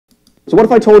So what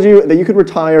if I told you that you could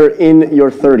retire in your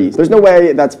 30s? There's no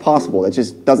way that's possible. It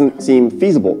just doesn't seem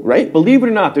feasible, right? Believe it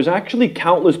or not, there's actually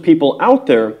countless people out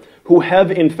there who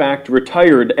have in fact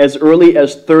retired as early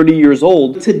as 30 years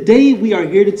old. Today we are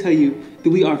here to tell you that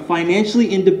we are financially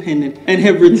independent and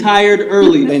have retired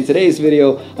early. In today's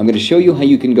video, I'm going to show you how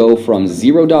you can go from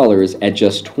 $0 at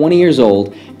just 20 years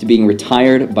old to being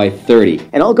retired by 30.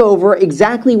 And I'll go over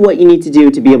exactly what you need to do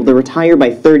to be able to retire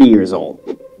by 30 years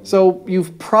old. So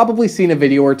you've probably seen a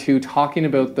video or two talking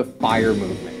about the FIRE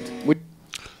movement.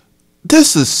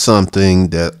 This is something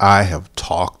that I have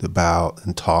talked about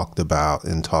and talked about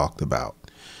and talked about.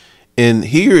 And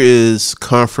here is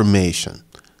confirmation.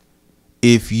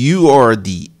 If you are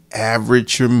the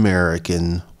average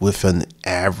American with an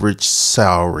average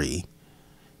salary,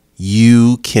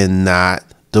 you cannot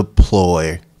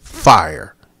deploy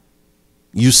FIRE.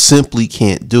 You simply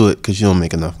can't do it because you don't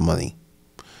make enough money.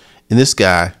 And this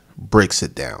guy breaks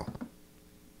it down.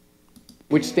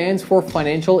 Which stands for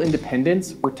Financial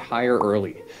Independence, Retire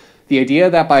Early. The idea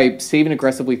that by saving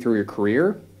aggressively through your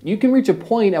career, you can reach a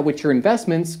point at which your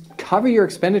investments cover your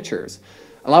expenditures,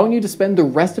 allowing you to spend the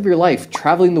rest of your life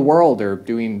traveling the world or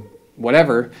doing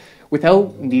whatever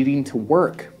without needing to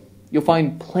work. You'll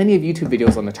find plenty of YouTube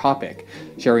videos on the topic,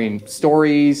 sharing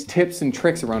stories, tips, and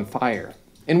tricks around FIRE.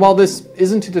 And while this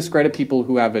isn't to discredit people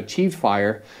who have achieved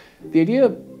FIRE, the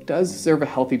idea does deserve a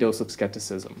healthy dose of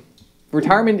skepticism.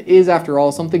 Retirement is, after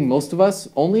all, something most of us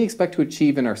only expect to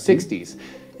achieve in our 60s,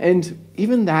 and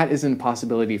even that is an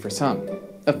impossibility for some.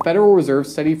 A Federal Reserve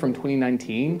study from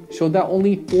 2019 showed that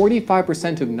only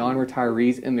 45% of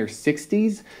non-retirees in their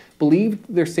 60s believed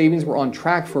their savings were on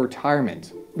track for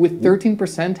retirement, with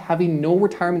 13% having no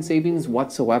retirement savings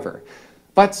whatsoever.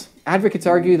 But advocates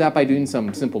argue that by doing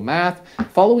some simple math,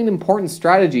 following important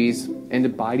strategies, and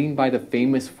abiding by the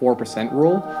famous 4%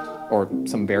 rule, or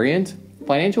some variant,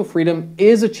 financial freedom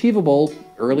is achievable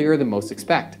earlier than most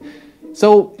expect.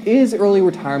 So, is early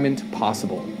retirement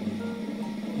possible?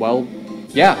 Well,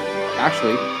 yeah,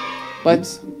 actually,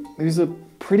 but there's a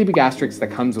pretty big asterisk that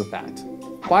comes with that.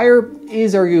 FIRE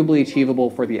is arguably achievable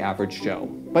for the average Joe,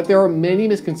 but there are many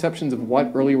misconceptions of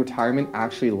what early retirement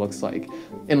actually looks like,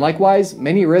 and likewise,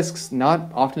 many risks not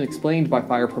often explained by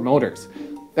FIRE promoters.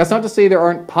 That's not to say there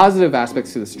aren't positive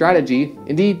aspects to the strategy.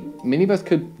 Indeed, many of us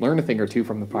could learn a thing or two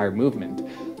from the FIRE movement.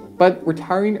 But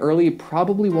retiring early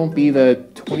probably won't be the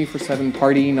 24/7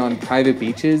 partying on private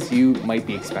beaches you might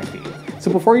be expecting.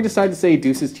 So before you decide to say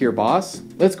deuces to your boss,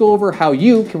 let's go over how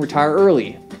you can retire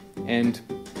early, and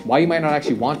why you might not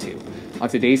actually want to, on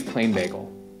today's Plain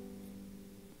Bagel.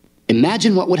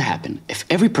 Imagine what would happen if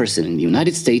every person in the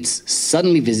United States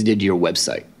suddenly visited your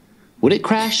website. Would it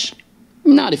crash?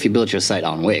 Not if you built your site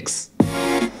on Wix.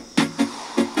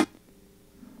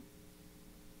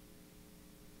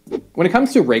 When it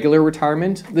comes to regular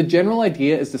retirement, the general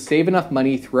idea is to save enough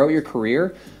money throughout your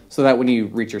career so that when you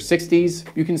reach your 60s,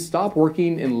 you can stop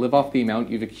working and live off the amount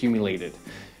you've accumulated.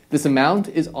 This amount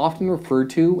is often referred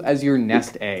to as your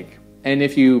nest egg. And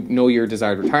if you know your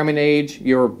desired retirement age,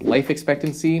 your life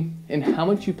expectancy, and how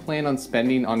much you plan on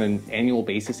spending on an annual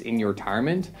basis in your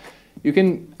retirement, you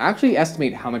can actually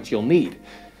estimate how much you'll need.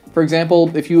 For example,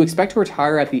 if you expect to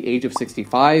retire at the age of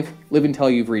 65, live until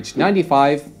you've reached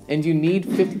 95, and you need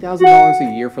 $50,000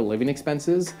 a year for living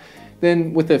expenses,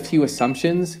 then with a few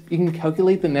assumptions, you can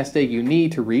calculate the nest egg you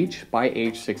need to reach by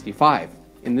age 65.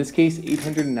 In this case,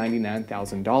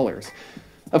 $899,000.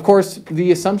 Of course,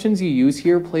 the assumptions you use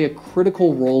here play a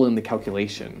critical role in the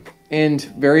calculation, and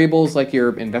variables like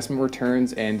your investment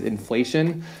returns and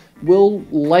inflation will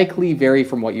likely vary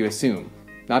from what you assume.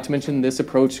 Not to mention, this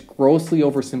approach grossly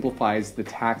oversimplifies the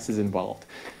taxes involved.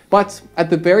 But at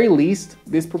the very least,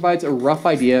 this provides a rough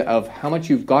idea of how much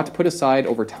you've got to put aside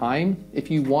over time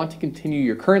if you want to continue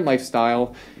your current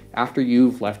lifestyle after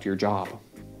you've left your job.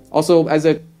 Also,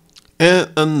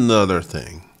 And another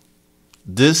thing,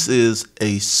 this is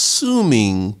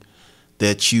assuming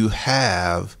that you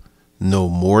have no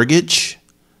mortgage,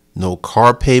 no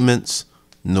car payments,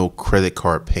 no credit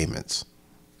card payments.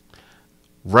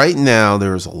 Right now,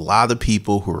 there's a lot of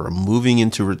people who are moving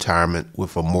into retirement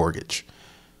with a mortgage.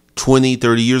 20,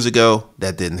 30 years ago,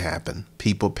 that didn't happen.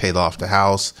 People paid off the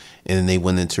house and then they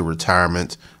went into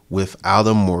retirement without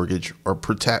a mortgage or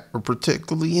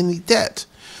particularly any debt.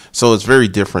 So it's very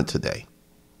different today.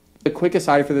 A quick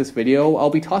aside for this video,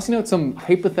 I'll be tossing out some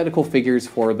hypothetical figures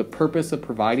for the purpose of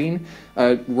providing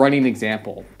a running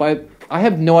example, but I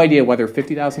have no idea whether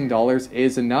 $50,000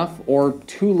 is enough or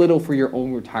too little for your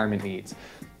own retirement needs.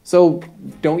 So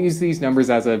don't use these numbers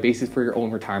as a basis for your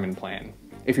own retirement plan.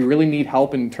 If you really need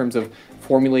help in terms of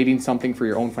formulating something for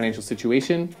your own financial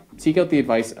situation, seek out the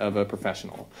advice of a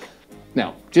professional.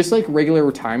 Now, just like regular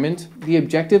retirement, the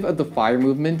objective of the FIRE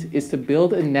movement is to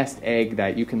build a nest egg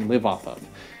that you can live off of.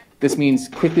 This means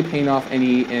quickly paying off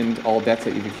any and all debts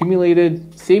that you've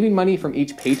accumulated, saving money from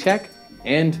each paycheck,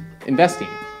 and investing,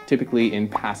 typically in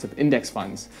passive index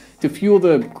funds, to fuel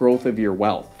the growth of your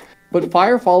wealth. But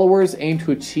FIRE followers aim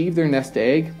to achieve their nest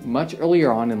egg much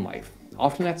earlier on in life,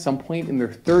 often at some point in their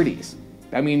 30s.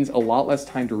 That means a lot less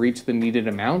time to reach the needed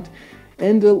amount,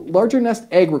 and a larger nest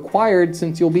egg required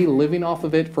since you'll be living off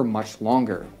of it for much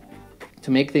longer.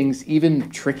 To make things even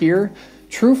trickier,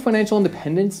 true financial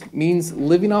independence means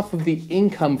living off of the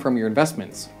income from your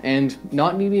investments and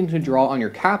not needing to draw on your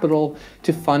capital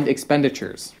to fund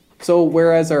expenditures. So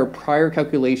whereas our prior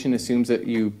calculation assumes that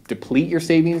you deplete your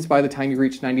savings by the time you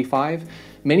reach 95,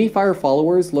 many FIRE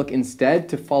followers look instead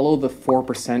to follow the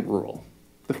 4% rule.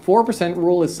 The 4%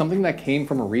 rule is something that came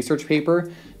from a research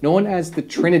paper known as the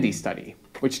Trinity study,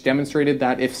 which demonstrated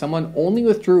that if someone only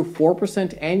withdrew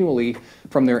 4% annually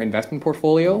from their investment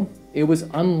portfolio, it was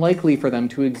unlikely for them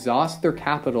to exhaust their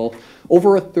capital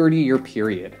over a 30-year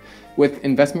period, with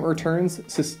investment returns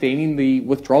sustaining the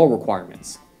withdrawal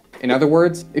requirements. In other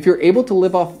words, if you're able to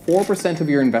live off 4% of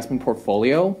your investment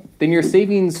portfolio, then your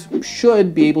savings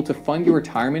should be able to fund your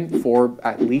retirement for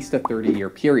at least a 30-year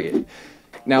period.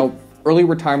 Now, early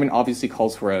retirement obviously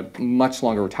calls for a much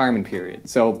longer retirement period.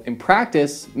 So in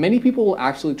practice, many people will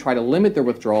actually try to limit their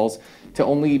withdrawals to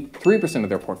only 3% of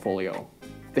their portfolio.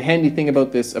 The handy thing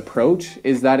about this approach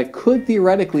is that it could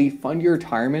theoretically fund your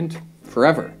retirement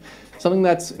forever, something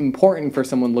that's important for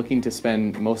someone looking to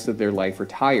spend most of their life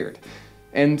retired.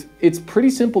 And it's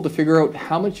pretty simple to figure out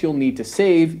how much you'll need to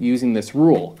save using this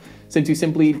rule, since you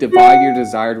simply divide your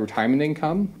desired retirement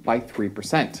income by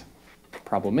 3%.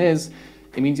 Problem is,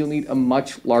 it means you'll need a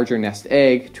much larger nest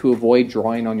egg to avoid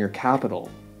drawing on your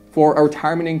capital. For a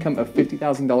retirement income of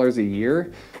 $50,000 a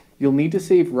year, you'll need to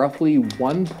save roughly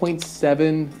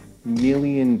 $1.7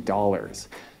 million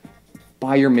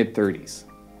by your mid-30s.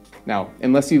 Now,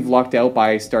 unless you've lucked out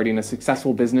by starting a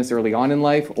successful business early on in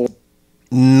life, or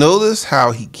Notice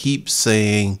how he keeps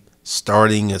saying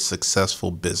starting a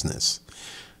successful business.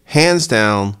 Hands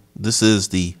down, this is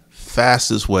the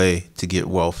fastest way to get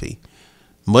wealthy.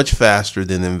 Much faster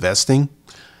than investing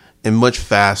and much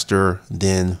faster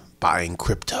than buying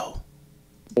crypto.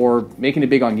 or making it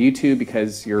big on YouTube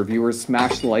because your viewers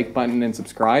smash the like button and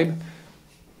subscribe.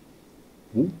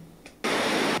 Ooh.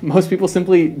 Most people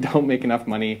simply don't make enough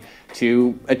money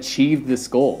to achieve this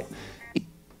goal.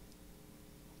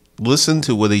 Listen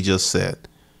to what he just said.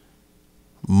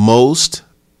 Most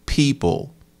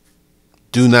people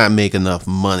do not make enough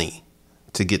money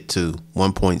to get to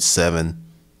 $1.7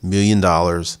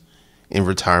 million in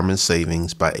retirement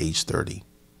savings by age 30.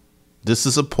 This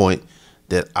is a point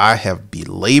that I have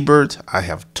belabored, I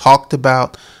have talked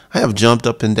about, I have jumped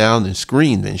up and down and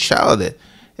screamed and shouted it,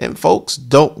 and folks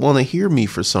don't want to hear me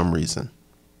for some reason.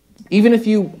 Even if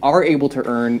you are able to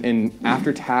earn an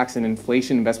after-tax and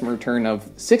inflation investment return of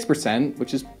 6%,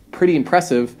 which is pretty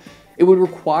impressive, it would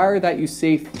require that you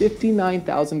save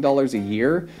 $59,000 a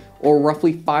year, or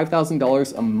roughly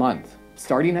 $5,000 a month,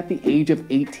 starting at the age of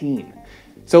 18.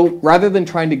 So rather than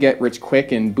trying to get rich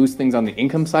quick and boost things on the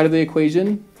income side of the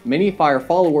equation, many FIRE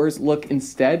followers look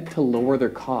instead to lower their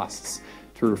costs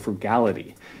through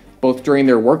frugality, both during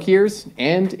their work years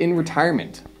and in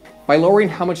retirement. By lowering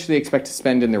how much they expect to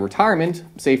spend in their retirement,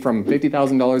 say from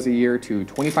 $50,000 a year to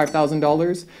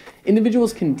 $25,000,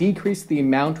 individuals can decrease the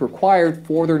amount required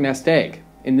for their nest egg,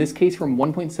 in this case from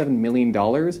 $1.7 million to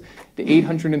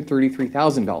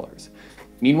 $833,000.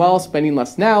 Meanwhile, spending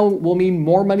less now will mean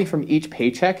more money from each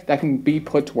paycheck that can be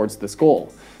put towards this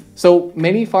goal. So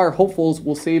many FIRE hopefuls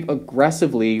will save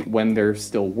aggressively when they're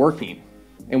still working.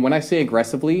 And when I say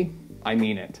aggressively, I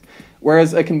mean it.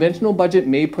 Whereas a conventional budget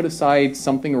may put aside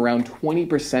something around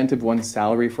 20% of one's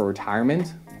salary for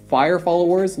retirement, FIRE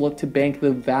followers look to bank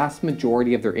the vast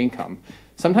majority of their income,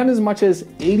 sometimes as much as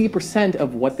 80%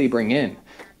 of what they bring in.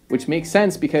 Which makes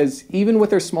sense because even with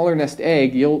their smaller nest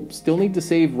egg, you'll still need to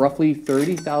save roughly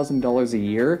 $30,000 a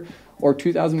year or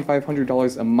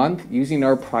 $2,500 a month using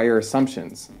our prior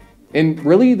assumptions. And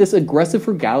really, this aggressive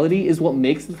frugality is what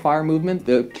makes the FIRE movement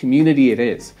the community it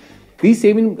is. These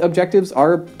saving objectives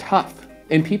are tough,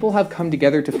 and people have come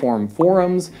together to form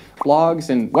forums, blogs,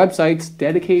 and websites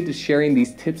dedicated to sharing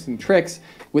these tips and tricks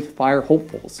with FIRE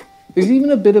hopefuls. There's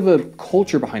even a bit of a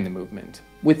culture behind the movement,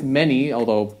 with many,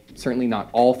 although certainly not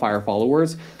all FIRE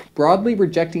followers, broadly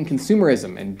rejecting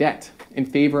consumerism and debt in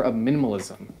favor of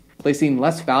minimalism, placing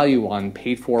less value on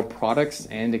paid-for products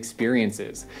and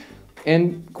experiences.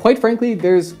 And quite frankly,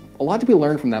 there's a lot to be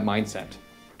learned from that mindset.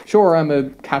 Sure, I'm a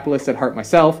capitalist at heart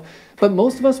myself, But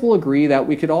most of us will agree that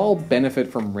we could all benefit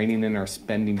from reining in our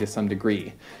spending to some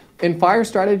degree. And FIRE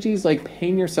strategies like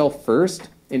paying yourself first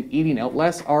and eating out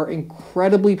less are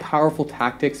incredibly powerful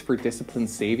tactics for disciplined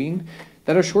saving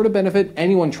that are sure to benefit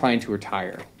anyone trying to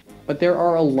retire. But there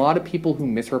are a lot of people who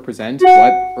misrepresent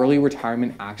what early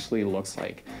retirement actually looks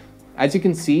like. As you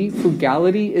can see,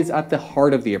 frugality is at the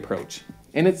heart of the approach,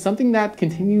 and it's something that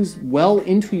continues well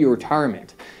into your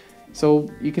retirement. So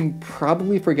you can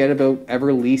probably forget about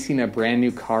ever leasing a brand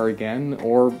new car again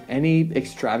or any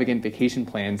extravagant vacation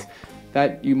plans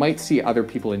that you might see other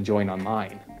people enjoying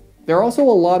online. There are also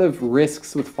a lot of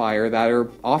risks with FIRE that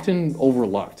are often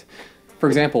overlooked. For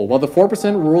example, while the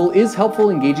 4% rule is helpful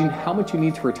in gauging how much you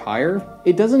need to retire,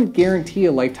 it doesn't guarantee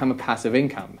a lifetime of passive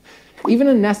income. Even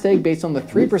a nest egg based on the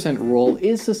 3% rule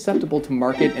is susceptible to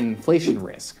market and inflation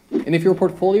risk. And if your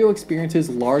portfolio experiences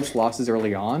large losses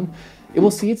early on, it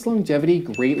will see its longevity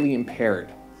greatly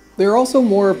impaired. There are also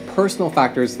more personal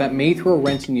factors that may throw a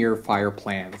wrench in your FIRE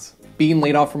plans. Being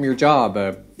laid off from your job,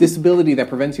 a disability that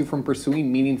prevents you from pursuing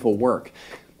meaningful work,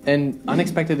 an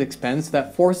unexpected expense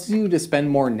that forces you to spend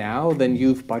more now than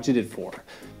you've budgeted for.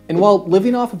 And while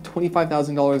living off of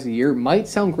 $25,000 a year might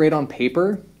sound great on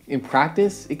paper, in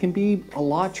practice, it can be a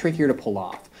lot trickier to pull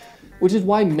off, which is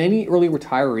why many early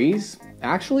retirees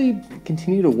actually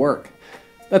continue to work.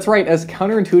 That's right, as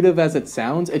counterintuitive as it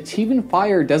sounds, achieving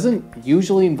FIRE doesn't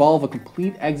usually involve a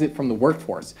complete exit from the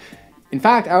workforce. In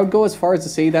fact, I would go as far as to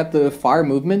say that the FIRE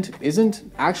movement isn't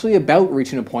actually about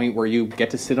reaching a point where you get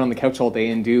to sit on the couch all day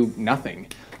and do nothing.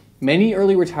 Many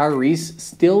early retirees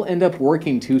still end up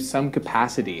working to some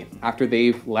capacity after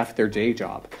they've left their day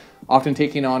job, often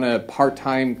taking on a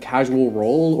part-time casual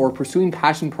role or pursuing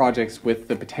passion projects with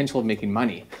the potential of making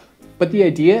money. But the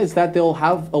idea is that they'll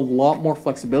have a lot more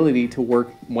flexibility to work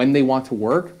when they want to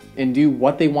work and do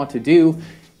what they want to do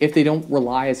if they don't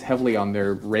rely as heavily on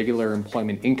their regular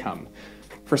employment income.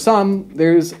 For some,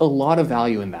 there's a lot of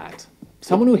value in that.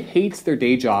 Someone who hates their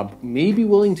day job may be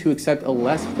willing to accept a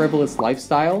less frivolous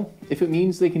lifestyle if it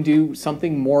means they can do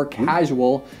something more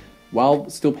casual while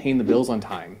still paying the bills on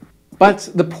time. But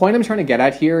the point I'm trying to get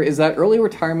at here is that early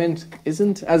retirement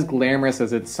isn't as glamorous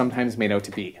as it's sometimes made out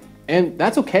to be. And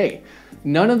that's okay.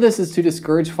 None of this is to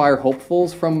discourage FIRE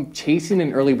hopefuls from chasing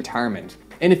an early retirement.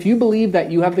 And if you believe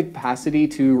that you have the capacity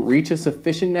to reach a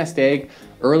sufficient nest egg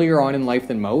earlier on in life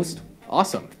than most,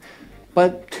 awesome.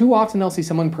 But too often I'll see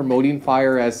someone promoting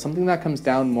FIRE as something that comes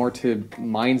down more to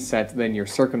mindset than your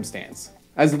circumstance,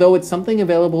 as though it's something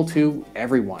available to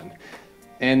everyone.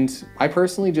 And I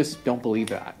personally just don't believe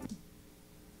that.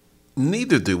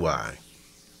 Neither do I.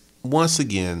 Once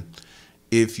again,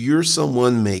 if you're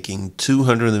someone making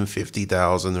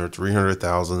 $250,000 or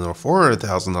 $300,000 or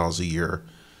 $400,000 a year,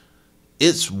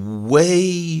 it's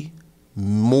way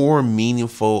more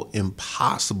meaningful and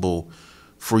possible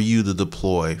for you to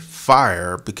deploy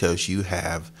FIRE because you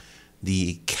have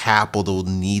the capital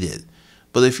needed.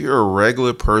 But if you're a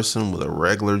regular person with a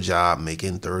regular job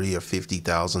making $30,000 or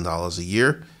 $50,000 a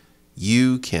year,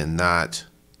 you cannot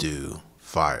do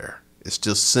FIRE. It's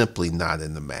just simply not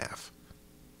in the math.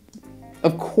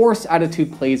 Of course,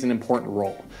 attitude plays an important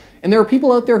role. And there are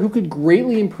people out there who could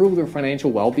greatly improve their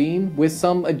financial well-being with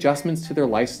some adjustments to their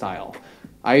lifestyle.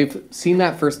 I've seen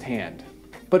that firsthand.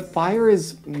 But FIRE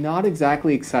is not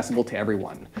exactly accessible to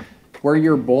everyone. Where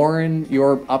you're born,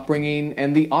 your upbringing,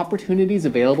 and the opportunities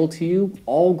available to you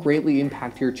all greatly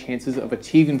impact your chances of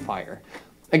achieving FIRE.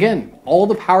 Again, all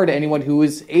the power to anyone who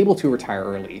is able to retire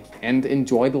early and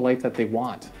enjoy the life that they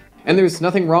want. And there's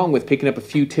nothing wrong with picking up a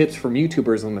few tips from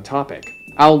YouTubers on the topic.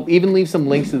 I'll even leave some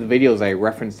links to the videos I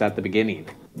referenced at the beginning.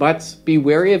 But be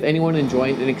wary of anyone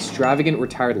enjoying an extravagant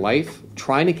retired life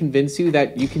trying to convince you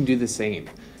that you can do the same,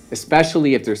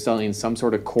 especially if they're selling some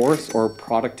sort of course or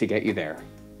product to get you there.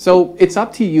 So it's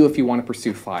up to you if you want to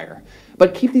pursue FIRE,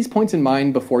 but keep these points in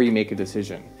mind before you make a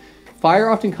decision. FIRE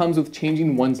often comes with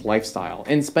changing one's lifestyle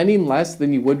and spending less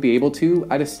than you would be able to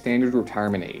at a standard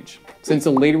retirement age, since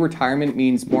a later retirement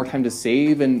means more time to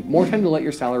save and more time to let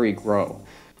your salary grow.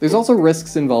 There's also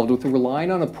risks involved with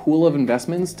relying on a pool of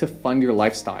investments to fund your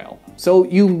lifestyle, so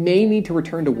you may need to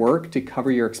return to work to cover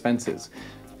your expenses.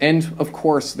 And of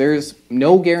course, there's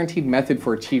no guaranteed method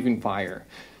for achieving FIRE.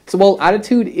 So while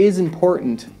attitude is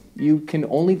important, you can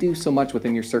only do so much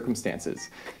within your circumstances.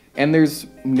 And there's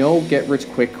no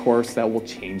get-rich-quick course that will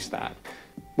change that.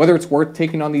 Whether it's worth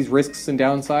taking on these risks and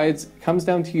downsides comes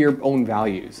down to your own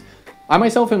values. I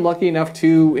myself am lucky enough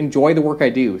to enjoy the work I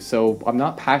do, so I'm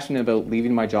not passionate about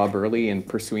leaving my job early and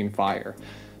pursuing FIRE.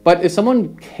 But if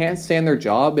someone can't stand their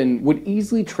job and would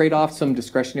easily trade off some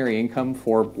discretionary income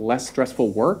for less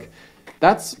stressful work,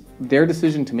 that's their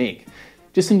decision to make.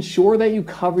 Just ensure that you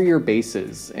cover your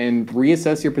bases and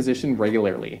reassess your position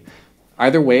regularly.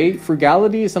 Either way,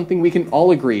 frugality is something we can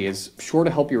all agree is sure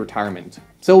to help your retirement.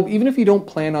 So even if you don't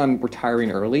plan on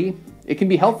retiring early, it can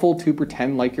be helpful to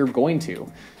pretend like you're going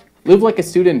to. Live like a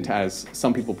student, as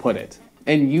some people put it,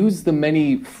 and use the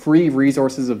many free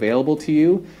resources available to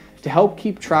you to help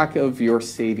keep track of your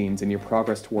savings and your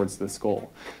progress towards this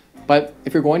goal. But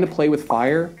if you're going to play with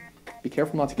fire, be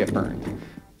careful not to get burned.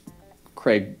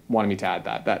 Craig wanted me to add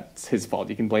that. That's his fault.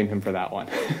 You can blame him for that one.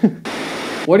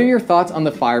 What are your thoughts on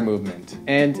the FIRE movement?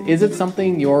 And is it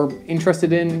something you're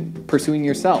interested in pursuing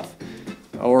yourself?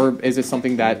 Or is it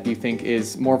something that you think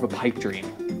is more of a pipe dream?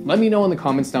 Let me know in the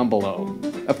comments down below.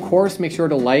 Of course, make sure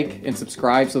to like and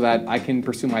subscribe so that I can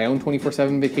pursue my own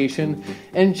 24/7 vacation.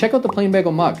 And check out the Plain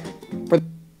Bagel Mug.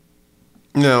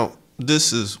 Now,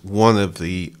 this is one of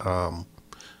the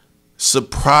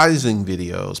surprising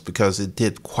videos because it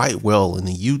did quite well in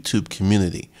the YouTube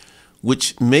community,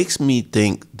 which makes me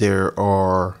think there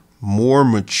are more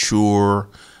mature,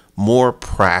 more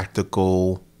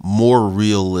practical, more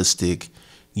realistic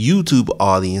YouTube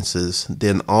audiences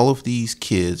than all of these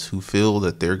kids who feel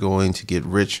that they're going to get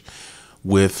rich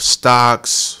with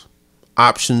stocks,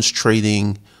 options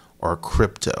trading, or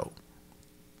crypto.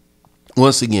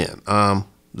 Once again,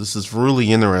 this is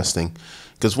really interesting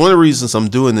because one of the reasons I'm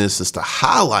doing this is to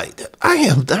highlight that I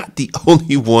am not the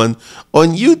only one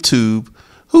on YouTube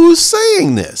who's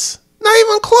saying this. Not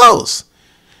even close.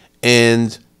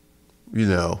 And, you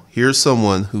know, here's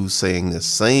someone who's saying the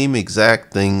same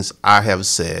exact things I have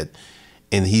said,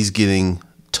 and he's getting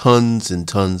tons and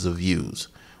tons of views,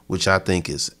 which I think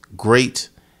is great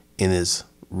and is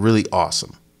really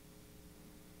awesome.